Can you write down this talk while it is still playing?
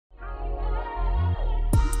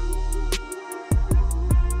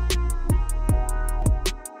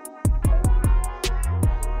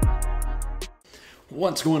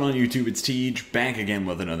What's going on YouTube? It's Teej, back again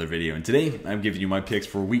with another video, and today I'm giving you my picks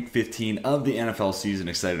for week 15 of the NFL season.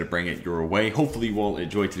 Excited to bring it your way. Hopefully you will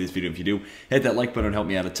enjoy today's video. If you do, hit that like button, it'll help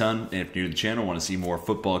me out a ton. And if you're new to the channel, want to see more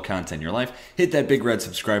football content in your life, hit that big red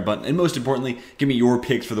subscribe button. And most importantly, give me your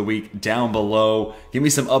picks for the week down below. Give me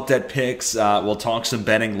some update picks. We'll talk some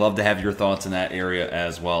betting. Love to have your thoughts in that area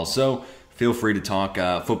as well. So feel free to talk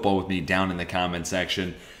football with me down in the comment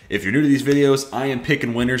section. If you're new to these videos, I am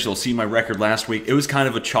picking winners. You'll see my record last week. It was kind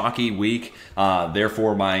of a chalky week.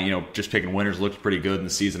 Therefore, my just picking winners looked pretty good in the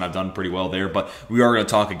season. I've done pretty well there. But we are going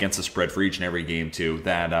to talk against the spread for each and every game, too,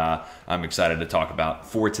 that I'm excited to talk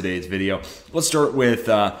about for today's video. Let's start with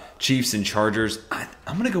Chiefs and Chargers.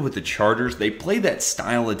 I'm going to go with the Chargers. They play that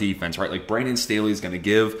style of defense, right? Like Brandon Staley is going to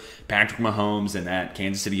give Patrick Mahomes and that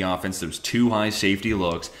Kansas City offense those two high safety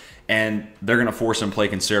looks, and they're going to force him to play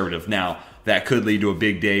conservative. Now, that could lead to a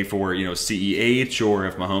big day for, CEH, or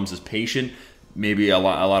if Mahomes is patient, maybe a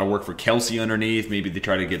lot of work for Kelsey underneath. Maybe they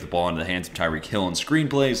try to get the ball into the hands of Tyreek Hill and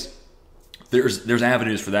screenplays. There's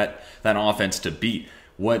avenues for that offense to beat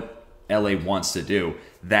what LA wants to do.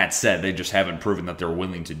 That said, they just haven't proven that they're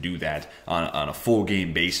willing to do that on a full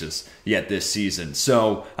game basis yet this season.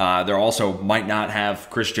 So they also might not have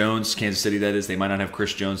Chris Jones, Kansas City that is. They might not have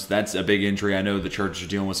Chris Jones. That's a big injury. I know the Chargers are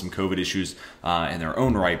dealing with some COVID issues in their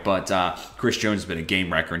own right, but Chris Jones has been a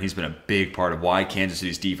game wrecker, and he's been a big part of why Kansas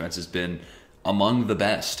City's defense has been among the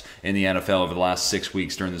best in the NFL over the last 6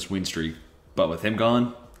 weeks during this win streak. But with him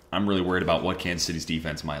gone, I'm really worried about what Kansas City's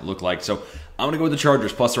defense might look like. So I'm going to go with the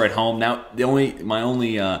Chargers plus they're at home. Now, my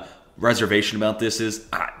only reservation about this is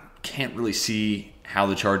I can't really see how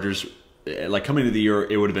the Chargers, like coming into the year,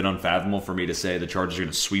 it would have been unfathomable for me to say the Chargers are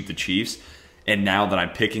going to sweep the Chiefs. And now that I'm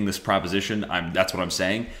picking this proposition, that's what I'm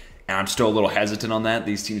saying. And I'm still a little hesitant on that.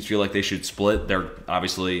 These teams feel like they should split. They're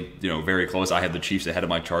obviously, very close. I had the Chiefs ahead of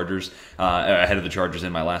my Chargers, ahead of the Chargers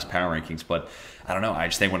in my last power rankings. But I don't know. I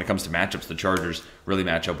just think when it comes to matchups, the Chargers really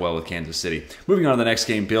match up well with Kansas City. Moving on to the next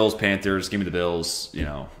game, Bills, Panthers. Give me the Bills.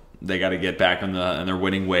 They got to get back on their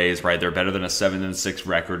winning ways, right? They're better than a 7-6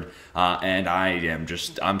 record, and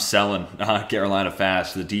I'm selling Carolina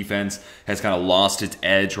fast. The defense has kind of lost its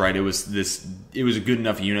edge, right? It was a good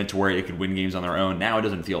enough unit to where it could win games on their own. Now it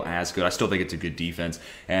doesn't feel as good. I still think it's a good defense,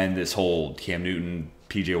 and this whole Cam Newton,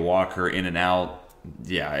 PJ Walker in and out,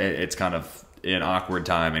 it's kind of an awkward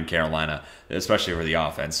time in Carolina, especially for the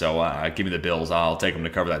offense. So give me the Bills. I'll take them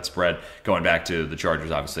to cover that spread. Going back to the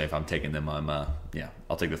Chargers, obviously, if I'm taking them, I'll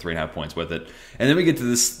take the 3.5 points with it. And then we get to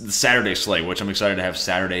the Saturday slate, which I'm excited to have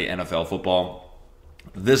Saturday NFL football.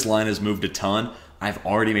 This line has moved a ton. I've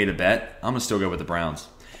already made a bet. I'm going to still go with the Browns.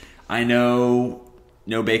 I know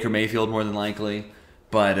no Baker Mayfield more than likely,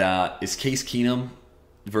 but is Case Keenum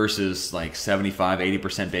versus like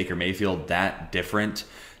 75-80% Baker Mayfield that different?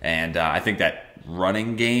 And I think that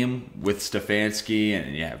running game with Stefanski,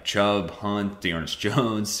 and you have Chubb, Hunt, Dearness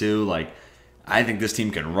Jones too, I think this team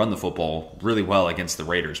can run the football really well against the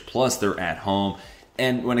Raiders. Plus, they're at home.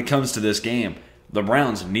 And when it comes to this game, the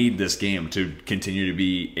Browns need this game to continue to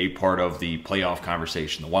be a part of the playoff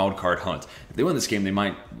conversation, the wild card hunt. If they win this game, they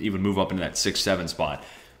might even move up into that 6-7 spot.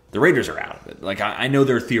 The Raiders are out of it. I know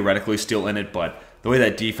they're theoretically still in it, but the way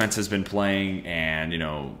that defense has been playing, and,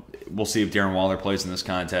 we'll see if Darren Waller plays in this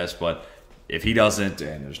contest, but if he doesn't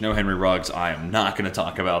and there's no Henry Ruggs, I am not going to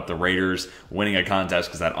talk about the Raiders winning a contest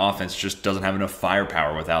because that offense just doesn't have enough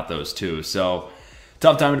firepower without those two. So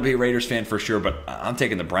tough time to be a Raiders fan for sure, but I'm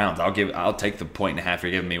taking the Browns. I'll take the 1.5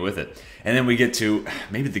 you're giving me with it. And then we get to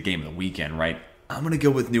maybe the game of the weekend, right? I'm going to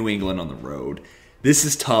go with New England on the road. This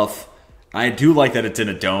is tough. I do like that it's in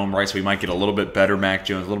a dome, right? So we might get a little bit better Mac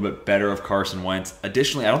Jones, a little bit better of Carson Wentz.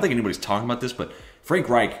 Additionally, I don't think anybody's talking about this, but Frank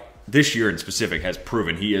Reich this year in specific has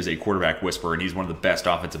proven he is a quarterback whisperer, and he's one of the best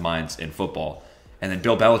offensive minds in football. And then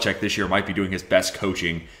Bill Belichick this year might be doing his best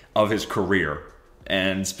coaching of his career,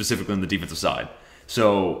 and specifically on the defensive side.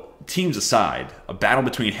 So teams aside, a battle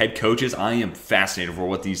between head coaches, I am fascinated for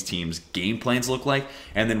what these teams' game plans look like.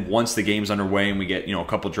 And then once the game's underway and we get a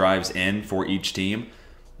couple drives in for each team,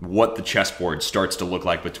 what the chessboard starts to look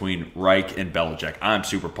like between Reich and Belichick. I'm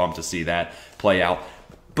super pumped to see that play out.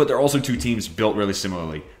 But they're also two teams built really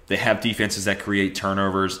similarly. They have defenses that create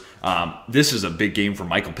turnovers. This is a big game for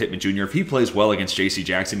Michael Pittman Jr. If he plays well against J.C.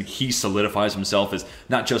 Jackson, he solidifies himself as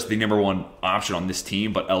not just the number one option on this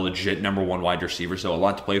team, but a legit number one wide receiver. So a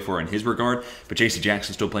lot to play for in his regard. But J.C.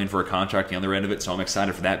 Jackson's still playing for a contract on the other end of it, so I'm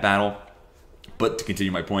excited for that battle. But to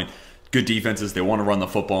continue my point, good defenses, they want to run the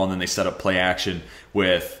football, and then they set up play action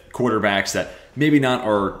with quarterbacks that maybe not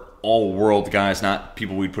are all-world guys, not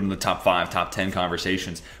people we'd put in the top 5, top 10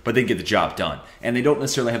 conversations, but they get the job done. And they don't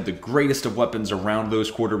necessarily have the greatest of weapons around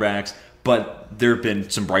those quarterbacks, but there have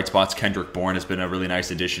been some bright spots. Kendrick Bourne has been a really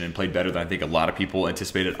nice addition and played better than I think a lot of people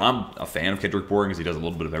anticipated. I'm a fan of Kendrick Bourne because he does a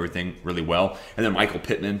little bit of everything really well. And then Michael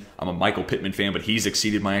Pittman. I'm a Michael Pittman fan, but he's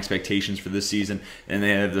exceeded my expectations for this season. And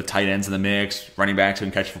they have the tight ends in the mix, running backs who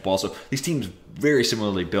can catch football. So these teams very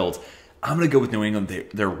similarly built. I'm going to go with New England.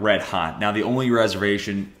 They're red hot. Now, the only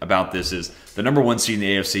reservation about this is the number 1 seed in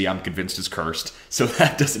the AFC, I'm convinced, is cursed. So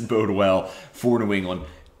that doesn't bode well for New England.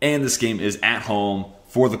 And this game is at home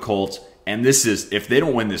for the Colts. And this is, if they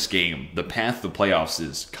don't win this game, the path to the playoffs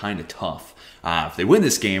is kind of tough. If they win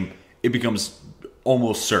this game, it becomes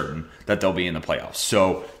almost certain that they'll be in the playoffs.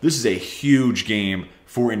 So this is a huge game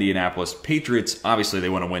for Indianapolis. Patriots, obviously, they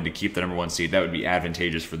want to win to keep the number 1 seed. That would be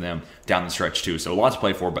advantageous for them down the stretch, too. So a lot to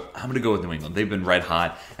play for, but I'm going to go with New England. They've been red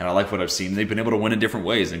hot, and I like what I've seen. They've been able to win in different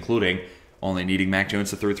ways, including only needing Mac Jones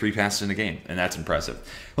to throw 3 passes in a game, and that's impressive.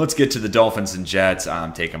 Let's get to the Dolphins and Jets.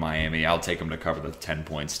 I'm taking Miami. I'll take them to cover the 10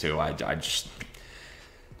 points, too. I just...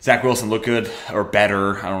 Zach Wilson looked good, or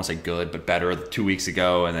better. I don't want to say good, but better 2 weeks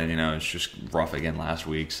ago, and then, it's just rough again last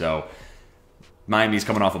week. So Miami's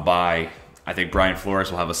coming off a bye. I think Brian Flores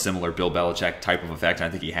will have a similar Bill Belichick type of effect, and I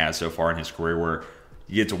think he has so far in his career, where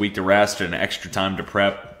he gets a week to rest and extra time to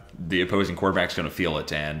prep. The opposing quarterback's going to feel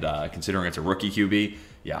it, and considering it's a rookie QB,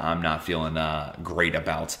 yeah, I'm not feeling great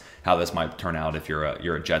about how this might turn out if you're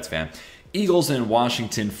a Jets fan. Eagles and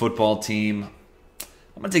Washington football team.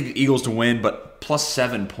 I'm going to take the Eagles to win, but plus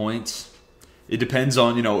 7 points. It depends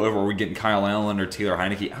on, are we getting Kyle Allen or Taylor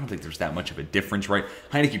Heineke? I don't think there's that much of a difference, right?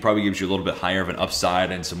 Heineke probably gives you a little bit higher of an upside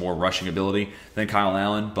and some more rushing ability than Kyle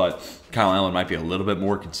Allen, but Kyle Allen might be a little bit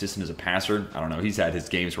more consistent as a passer. I don't know. He's had his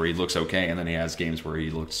games where he looks okay, and then he has games where he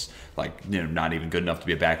looks like, not even good enough to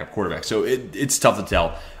be a backup quarterback. So it's tough to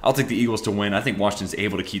tell. I'll take the Eagles to win. I think Washington's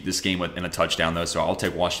able to keep this game in a touchdown, though, so I'll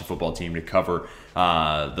take Washington football team to cover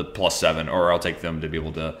the plus 7, or I'll take them to be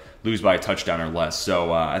able to lose by a touchdown or less.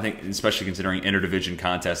 So I think, especially considering interdivision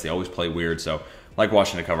contests, they always play weird. So I like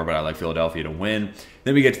Washington to cover, but I like Philadelphia to win.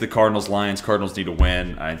 Then we get to the Cardinals-Lions. Cardinals need to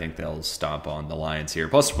win. I think they'll stomp on the Lions here.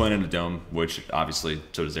 Plus, win in the Dome, which obviously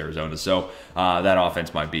so does Arizona. So that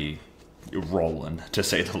offense might be rolling, to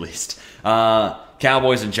say the least.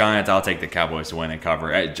 Cowboys and Giants, I'll take the Cowboys to win and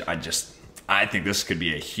cover. I think this could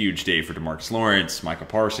be a huge day for DeMarcus Lawrence, Micah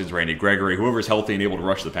Parsons, Randy Gregory, whoever's healthy and able to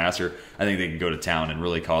rush the passer. I think they can go to town and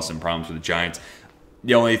really cause some problems for the Giants.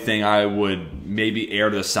 The only thing I would maybe err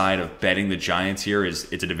to the side of betting the Giants here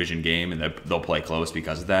is it's a division game and they'll play close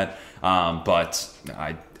because of that. But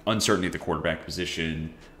uncertainty at the quarterback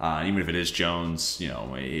position, even if it is Jones,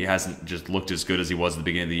 he hasn't just looked as good as he was at the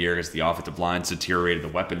beginning of the year as the offensive line's deteriorated. The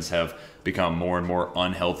weapons have become more and more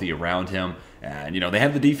unhealthy around him. And, they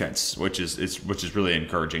have the defense, which is really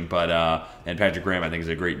encouraging. But and Patrick Graham, I think, is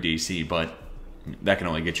a great DC, but that can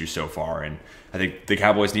only get you so far. And I think the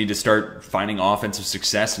Cowboys need to start finding offensive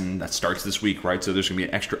success, and that starts this week, right? So there's going to be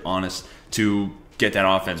an extra onus to get that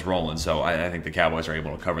offense rolling. So I think the Cowboys are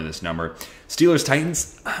able to cover this number.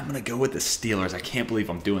 Steelers-Titans, I'm going to go with the Steelers. I can't believe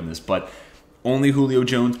I'm doing this, but only Julio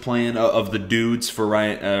Jones playing of the dudes for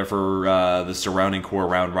the surrounding core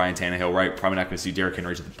around Ryan Tannehill, right? Probably not going to see Derrick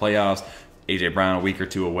Henry to the playoffs. A.J. Brown a week or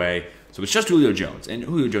two away. So it's just Julio Jones. And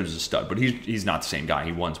Julio Jones is a stud, but he's not the same guy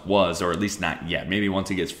he once was, or at least not yet. Maybe once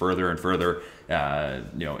he gets further and further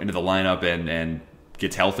into the lineup and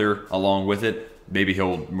gets healthier along with it, maybe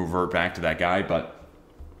he'll revert back to that guy. But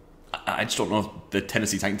I just don't know if the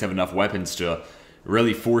Tennessee Titans have enough weapons to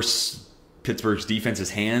really force Pittsburgh's defense's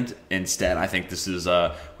hand. Instead, I think this is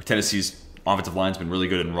Tennessee's offensive line's been really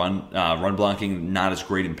good in run blocking, not as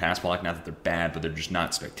great in pass blocking. Not that they're bad, but they're just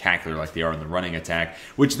not spectacular like they are in the running attack,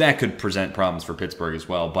 which that could present problems for Pittsburgh as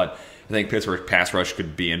well. But I think Pittsburgh's pass rush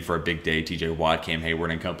could be in for a big day. T.J. Watt, Cam Hayward,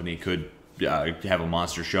 and company could have a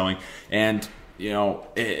monster showing. And, are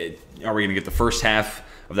we going to get the first half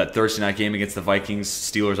of that Thursday night game against the Vikings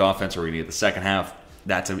Steelers offense, or are we going to get the second half?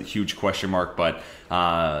 That's a huge question mark, but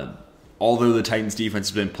although the Titans defense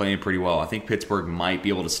has been playing pretty well, I think Pittsburgh might be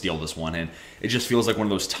able to steal this one. And it just feels like one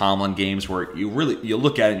of those Tomlin games where you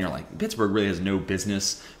look at it and you're like, Pittsburgh really has no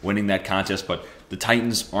business winning that contest, but the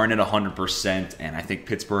Titans aren't at 100%, and I think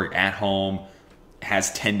Pittsburgh at home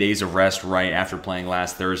has 10 days of rest right after playing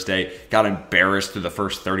last Thursday. Got embarrassed through the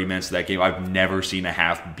first 30 minutes of that game. I've never seen a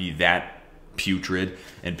half be that putrid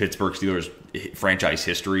in Pittsburgh Steelers franchise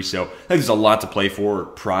history. So I think there's a lot to play for,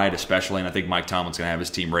 pride especially, and I think Mike Tomlin's going to have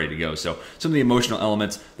his team ready to go. So some of the emotional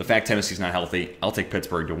elements, the fact Tennessee's not healthy, I'll take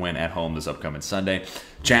Pittsburgh to win at home this upcoming Sunday.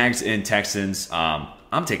 Jags and Texans,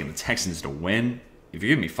 I'm taking the Texans to win. If you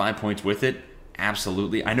give me 5 points with it,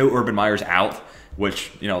 Absolutely. I know Urban Meyer's out,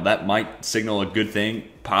 which, that might signal a good thing,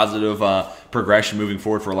 positive progression moving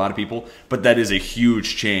forward for a lot of people. But that is a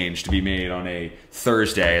huge change to be made on a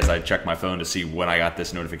Thursday as I check my phone to see when I got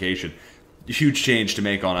this notification. Huge change to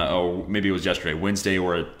make on maybe it was yesterday, Wednesday,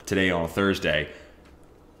 or today on a Thursday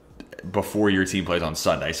before your team plays on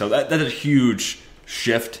Sunday. So that's a huge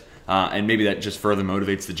shift. And maybe that just further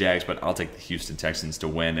motivates the Jags, but I'll take the Houston Texans to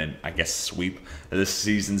win and I guess sweep this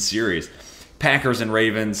season's series. Packers and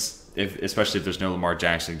Ravens, especially if there's no Lamar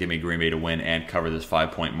Jackson, give me Green Bay to win and cover this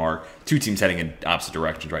 5-point mark. Two teams heading in opposite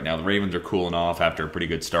directions right now. The Ravens are cooling off after a pretty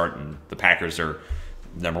good start, and the Packers are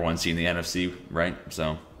 #1 seed in the NFC, right?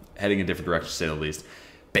 So heading in different directions, to say the least.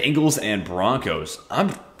 Bengals and Broncos.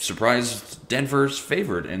 I'm surprised Denver's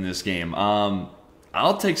favored in this game.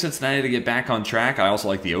 I'll take Cincinnati to get back on track. I also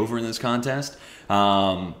like the over in this contest.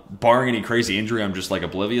 Barring any crazy injury I'm just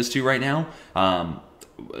oblivious to right now.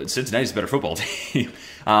 Cincinnati's a better football team.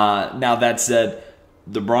 Now, that said,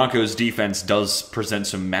 the Broncos defense does present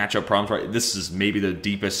some matchup problems, right? This is maybe the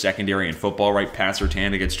deepest secondary in football, right? Pat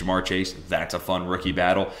Surtain against Jamar Chase. That's a fun rookie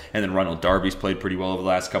battle. And then Ronald Darby's played pretty well over the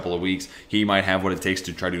last couple of weeks. He might have what it takes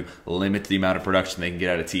to try to limit the amount of production they can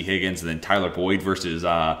get out of T. Higgins. And then Tyler Boyd versus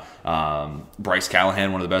Bryce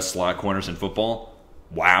Callahan, one of the best slot corners in football.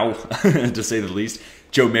 Wow, to say the least.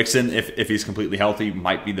 Joe Mixon, if he's completely healthy,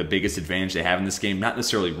 might be the biggest advantage they have in this game. Not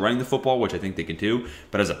necessarily running the football, which I think they can do,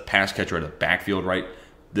 but as a pass catcher at the backfield, right?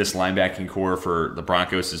 This linebacking core for the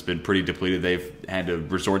Broncos has been pretty depleted. They've had to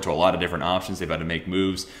resort to a lot of different options. They've had to make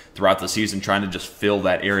moves throughout the season trying to just fill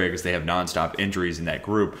that area because they have nonstop injuries in that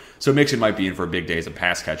group. So Mixon might be in for a big day as a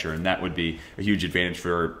pass catcher, and that would be a huge advantage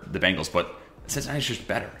for the Bengals. But Cincinnati's just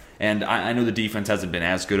better. And I know the defense hasn't been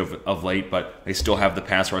as good of late, but they still have the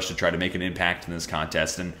pass rush to try to make an impact in this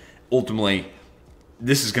contest. And ultimately,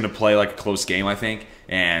 this is going to play like a close game, I think.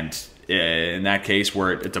 And in that case,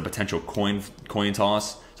 where it's a potential coin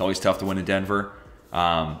toss, it's always tough to win in Denver.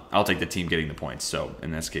 I'll take the team getting the points. So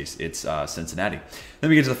in this case, it's Cincinnati.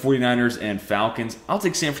 Then we get to the 49ers and Falcons. I'll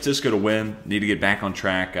take San Francisco to win. Need to get back on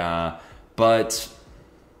track. But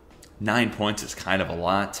 9 points is kind of a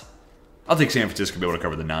lot. I'll take San Francisco to be able to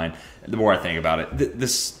cover the 9. The more I think about it,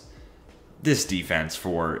 this defense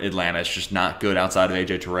for Atlanta is just not good outside of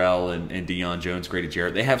A.J. Terrell and Deion Jones, Grady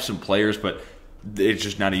Jarrett. They have some players, but it's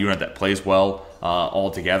just not a unit that plays well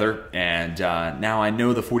altogether. And now I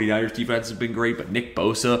know the 49ers defense has been great, but Nick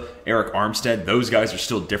Bosa, Eric Armstead, those guys are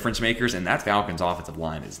still difference makers, and that Falcons offensive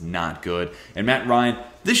line is not good. And Matt Ryan,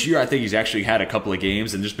 this year I think he's actually had a couple of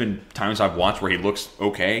games, and there's been times I've watched where he looks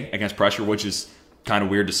okay against pressure, which is kind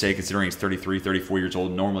of weird to say considering he's 33, 34 years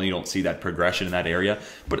old. Normally you don't see that progression in that area,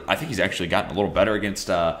 but I think he's actually gotten a little better against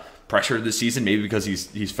pressure this season, maybe because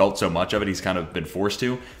he's felt so much of it, he's kind of been forced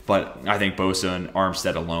to. But I think Bosa and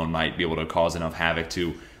Armstead alone might be able to cause enough havoc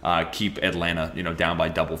to keep Atlanta, down by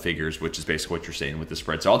double figures, which is basically what you're saying with the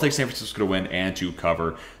spread. So I'll take San Francisco to win and to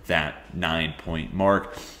cover that 9-point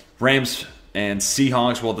mark. Rams and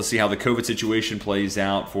Seahawks, we'll have to see how the COVID situation plays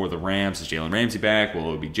out for the Rams. Is Jalen Ramsey back?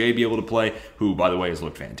 Will OBJ be able to play? Who, by the way, has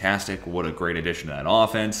looked fantastic. What a great addition to that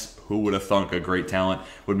offense. Who would have thunk a great talent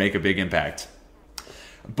would make a big impact?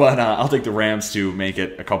 But I'll take the Rams to make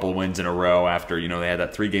it a couple of wins in a row after, they had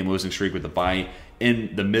that 3-game losing streak with the bye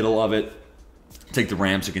in the middle of it. Take the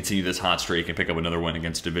Rams to continue this hot streak and pick up another win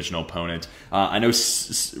against a divisional opponent. I know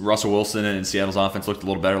Russell Wilson and Seattle's offense looked a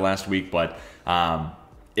little better last week, but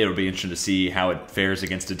it'll be interesting to see how it fares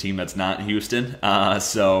against a team that's not Houston.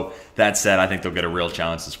 So that said, I think they'll get a real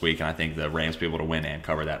challenge this week, and I think the Rams will be able to win and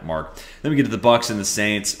cover that mark. Then we get to the Bucs and the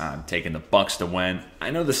Saints. I'm taking the Bucs to win.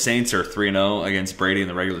 I know the Saints are 3-0 against Brady in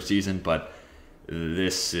the regular season, but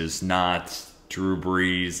this is not Drew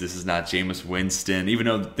Brees. This is not Jameis Winston. Even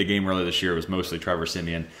though the game earlier this year was mostly Trevor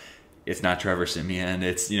Siemian, it's not Trevor Siemian.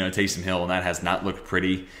 It's Taysom Hill, and that has not looked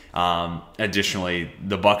pretty. Additionally,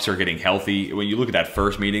 the Bucs are getting healthy. When you look at that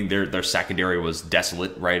first meeting, their secondary was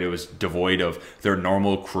desolate, right? It was devoid of their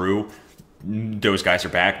normal crew. Those guys are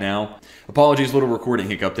back now. Apologies, little recording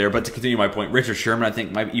hiccup there. But to continue my point, Richard Sherman, I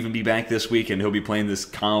think, might even be back this week, and he'll be playing this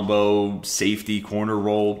combo safety corner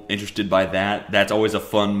role. Interested by that. That's always a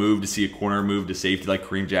fun move to see a corner move to safety, like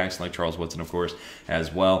Kareem Jackson, like Charles Woodson, of course,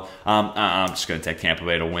 as well. I'm just going to take Tampa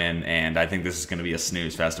Bay to win, and I think this is going to be a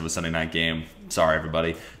snooze fest of a Sunday night game. Sorry,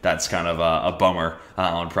 everybody. That's kind of a bummer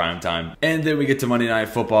on primetime. And then we get to Monday Night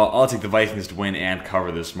Football. I'll take the Vikings to win and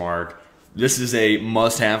cover this mark. This is a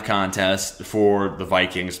must-have contest for the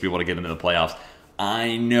Vikings to be able to get into the playoffs.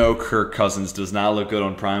 I know Kirk Cousins does not look good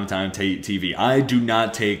on primetime TV. I do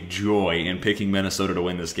not take joy in picking Minnesota to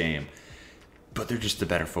win this game. But they're just a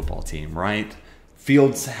better football team, right?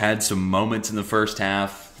 Fields had some moments in the first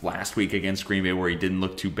half. last week against Green Bay where he didn't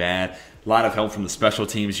look too bad. A lot of help from the special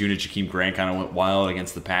teams unit. Jakeem Grant kind of went wild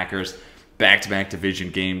against the Packers. Back-to-back division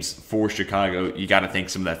games for Chicago. You got to think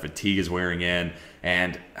some of that fatigue is wearing in.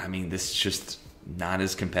 And, I mean, this is just not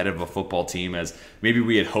as competitive a football team as maybe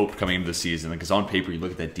we had hoped coming into the season. Because on paper, you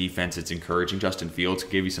look at that defense, it's encouraging. Justin Fields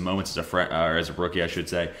gave you some moments as a rookie, I should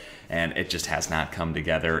say. And it just has not come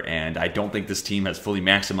together. And I don't think this team has fully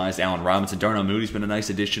maximized Allen Robinson. Darnell Moody's been a nice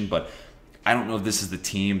addition, but I don't know if this is the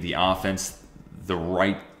team, the offense, the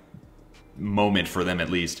right moment for them at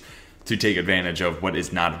least to take advantage of what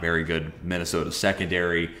is not a very good Minnesota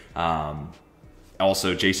secondary.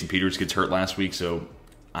 Also, Jason Peters gets hurt last week, so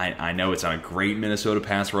I know it's not a great Minnesota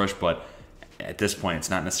pass rush, but at this point, it's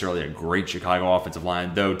not necessarily a great Chicago offensive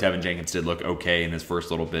line, though Tevin Jenkins did look okay in his first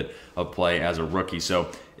little bit of play as a rookie. So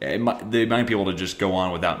they might be able to just go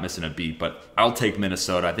on without missing a beat, but I'll take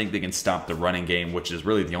Minnesota. I think they can stop the running game, which is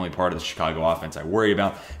really the only part of the Chicago offense I worry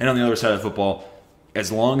about. And on the other side of the football, as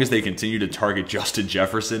long as they continue to target Justin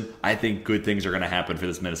Jefferson, I think good things are going to happen for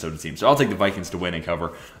this Minnesota team. So I'll take the Vikings to win and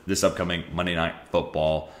cover this upcoming Monday Night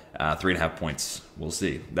Football. 3.5 points. We'll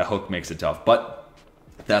see. The hook makes it tough. But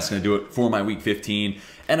that's going to do it for my Week 15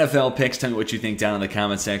 NFL picks. Tell me what you think down in the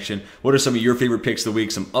comment section. What are some of your favorite picks of the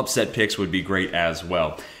week? Some upset picks would be great as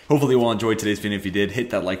well. Hopefully you all enjoyed today's video. If you did,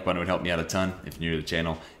 hit that like button. It would help me out a ton. If you're new to the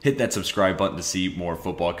channel, hit that subscribe button to see more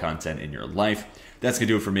football content in your life. That's going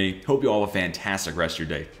to do it for me. Hope you all have a fantastic rest of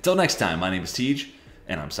your day. Until next time, my name is Tej,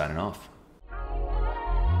 and I'm signing off.